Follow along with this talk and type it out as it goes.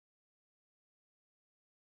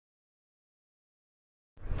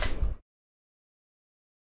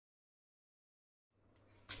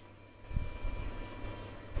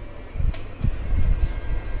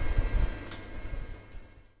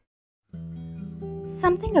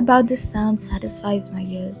Something about this sound satisfies my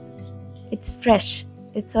ears. It's fresh,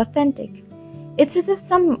 it's authentic. It's as if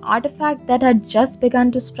some artifact that had just begun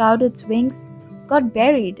to sprout its wings got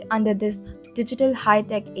buried under this digital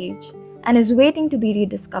high-tech age and is waiting to be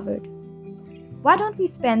rediscovered. Why don't we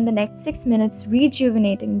spend the next 6 minutes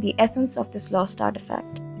rejuvenating the essence of this lost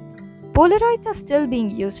artifact? Polaroids are still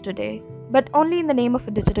being used today, but only in the name of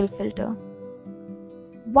a digital filter.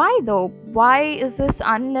 Why though? Why is this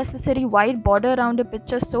unnecessary white border around a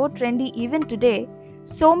picture so trendy even today?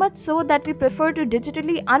 So much so that we prefer to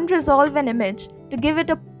digitally unresolve an image to give it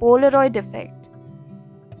a Polaroid effect.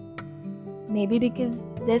 Maybe because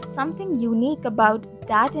there's something unique about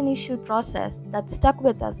that initial process that stuck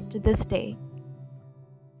with us to this day.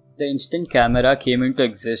 The instant camera came into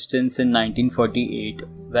existence in 1948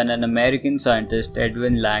 when an American scientist,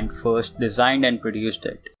 Edwin Land, first designed and produced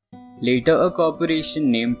it. Later, a corporation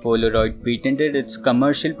named Polaroid patented its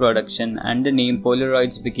commercial production, and the name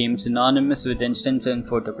Polaroids became synonymous with instant film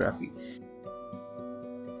photography.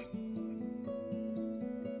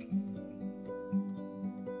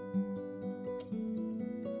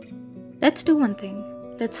 Let's do one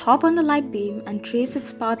thing. Let's hop on the light beam and trace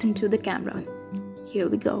its path into the camera. Here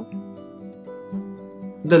we go.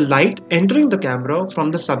 The light entering the camera from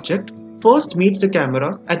the subject first meets the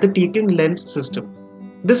camera at the taking lens system.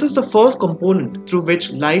 This is the first component through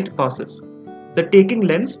which light passes. The taking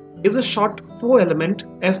lens is a short 4-element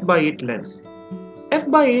f/8 lens.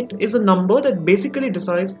 f/8 is a number that basically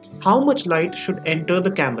decides how much light should enter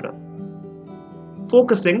the camera.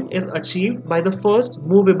 Focusing is achieved by the first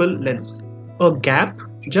movable lens. A gap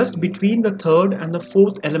just between the third and the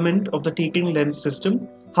fourth element of the taking lens system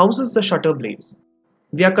houses the shutter blades.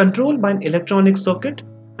 They are controlled by an electronic circuit,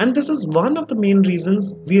 and this is one of the main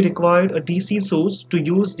reasons we required a DC source to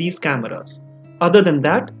use these cameras. Other than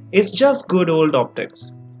that, it's just good old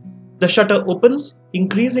optics. The shutter opens,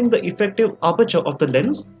 increasing the effective aperture of the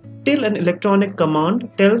lens till an electronic command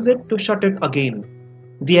tells it to shut it again.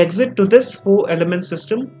 The exit to this 4-element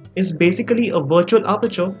system is basically a virtual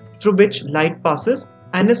aperture through which light passes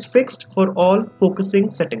and is fixed for all focusing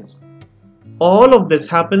settings. All of this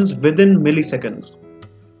happens within milliseconds.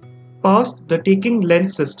 Past the taking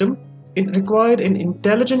lens system, it required an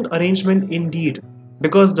intelligent arrangement indeed,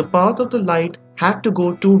 because the path of the light had to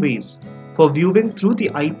go two ways, for viewing through the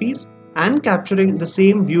eyepiece and capturing the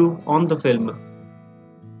same view on the film.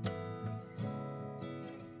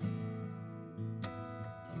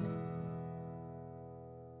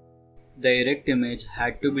 The erect image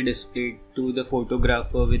had to be displayed to the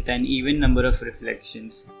photographer with an even number of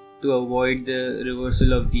reflections to avoid the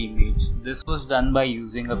reversal of the image. This was done by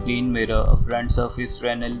using a plane mirror, a front surface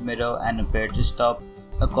Fresnel mirror, an aperture stop,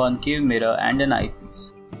 a concave mirror, and an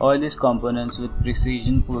eyepiece. All these components with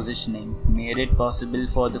precision positioning made it possible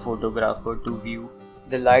for the photographer to view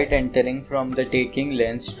the light entering from the taking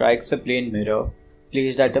lens strikes a plane mirror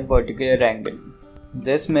placed at a particular angle.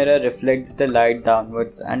 This mirror reflects the light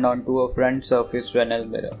downwards and onto a front surface Fresnel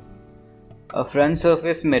mirror. A front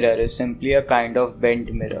surface mirror is simply a kind of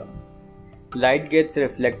bent mirror. Light gets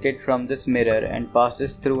reflected from this mirror and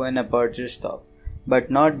passes through an aperture stop,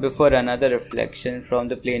 but not before another reflection from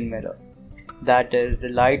the plane mirror. That is, the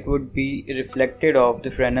light would be reflected off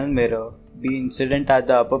the Fresnel mirror, be incident at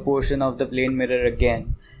the upper portion of the plane mirror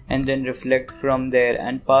again, and then reflect from there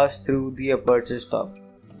and pass through the aperture stop.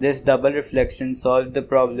 This double reflection solved the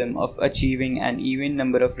problem of achieving an even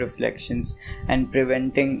number of reflections and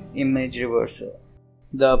preventing image reversal.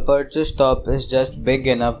 The aperture stop is just big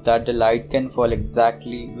enough that the light can fall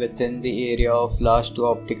exactly within the area of last two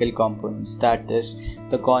optical components, that is,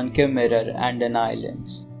 the concave mirror and an eye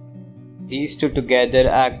lens. These two together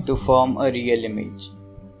act to form a real image.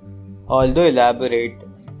 Although elaborate,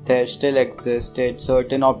 there still existed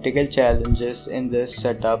certain optical challenges in this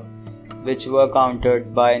setup, which were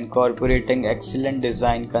countered by incorporating excellent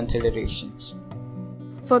design considerations.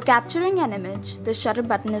 For capturing an image, the shutter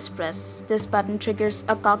button is pressed. This button triggers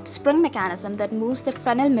a cocked spring mechanism that moves the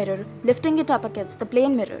Fresnel mirror, lifting it up against the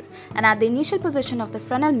plane mirror, and at the initial position of the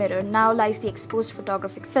Fresnel mirror now lies the exposed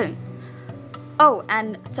photographic film. Oh,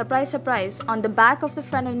 and surprise surprise, on the back of the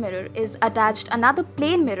Fresnel mirror is attached another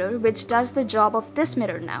plane mirror which does the job of this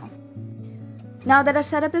mirror now. Now that our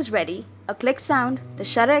setup is ready, a click sound, the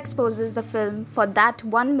shutter exposes the film for that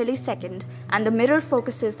 1 millisecond and the mirror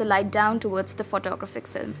focuses the light down towards the photographic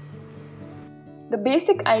film. The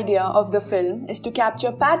basic idea of the film is to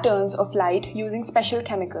capture patterns of light using special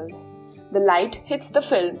chemicals. The light hits the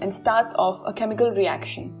film and starts off a chemical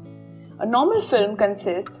reaction. A normal film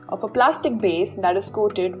consists of a plastic base that is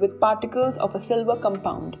coated with particles of a silver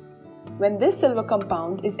compound. When this silver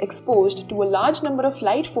compound is exposed to a large number of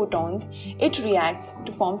light photons, it reacts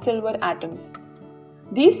to form silver atoms.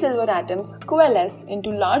 These silver atoms coalesce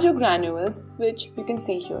into larger granules, which you can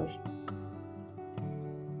see here.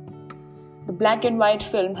 The black and white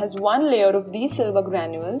film has one layer of these silver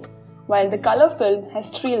granules, while the color film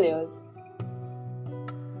has 3 layers.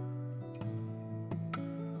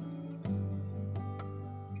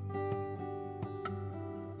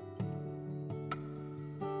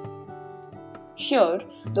 Here,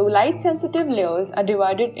 the light-sensitive layers are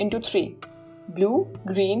divided into 3: blue,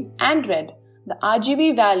 green, and red, the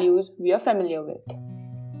RGB values we are familiar with.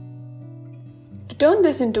 To turn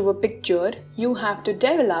this into a picture, you have to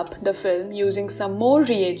develop the film using some more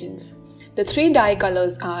reagents. The 3 dye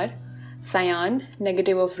colors are cyan,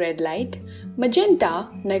 negative of red light; magenta,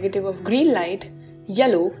 negative of green light;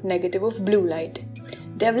 yellow, negative of blue light.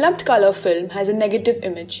 Developed color film has a negative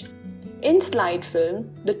image. In slide film,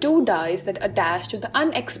 the 2 dyes that attach to the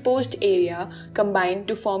unexposed area combine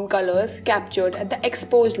to form colors captured at the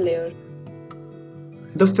exposed layer.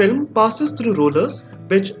 The film passes through rollers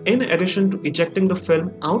which, in addition to ejecting the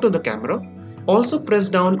film out of the camera, also press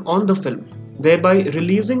down on the film, thereby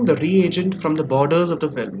releasing the reagent from the borders of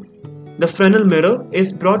the film. The Fresnel mirror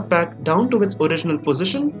is brought back down to its original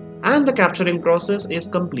position and the capturing process is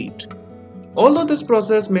complete. Although this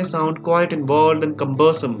process may sound quite involved and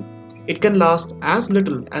cumbersome, it can last as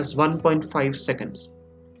little as 1.5 seconds.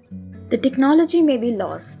 The technology may be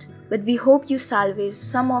lost, but we hope you salvage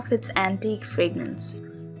some of its antique fragrance.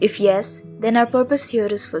 If yes, then our purpose here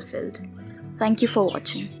is fulfilled. Thank you for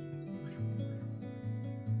watching.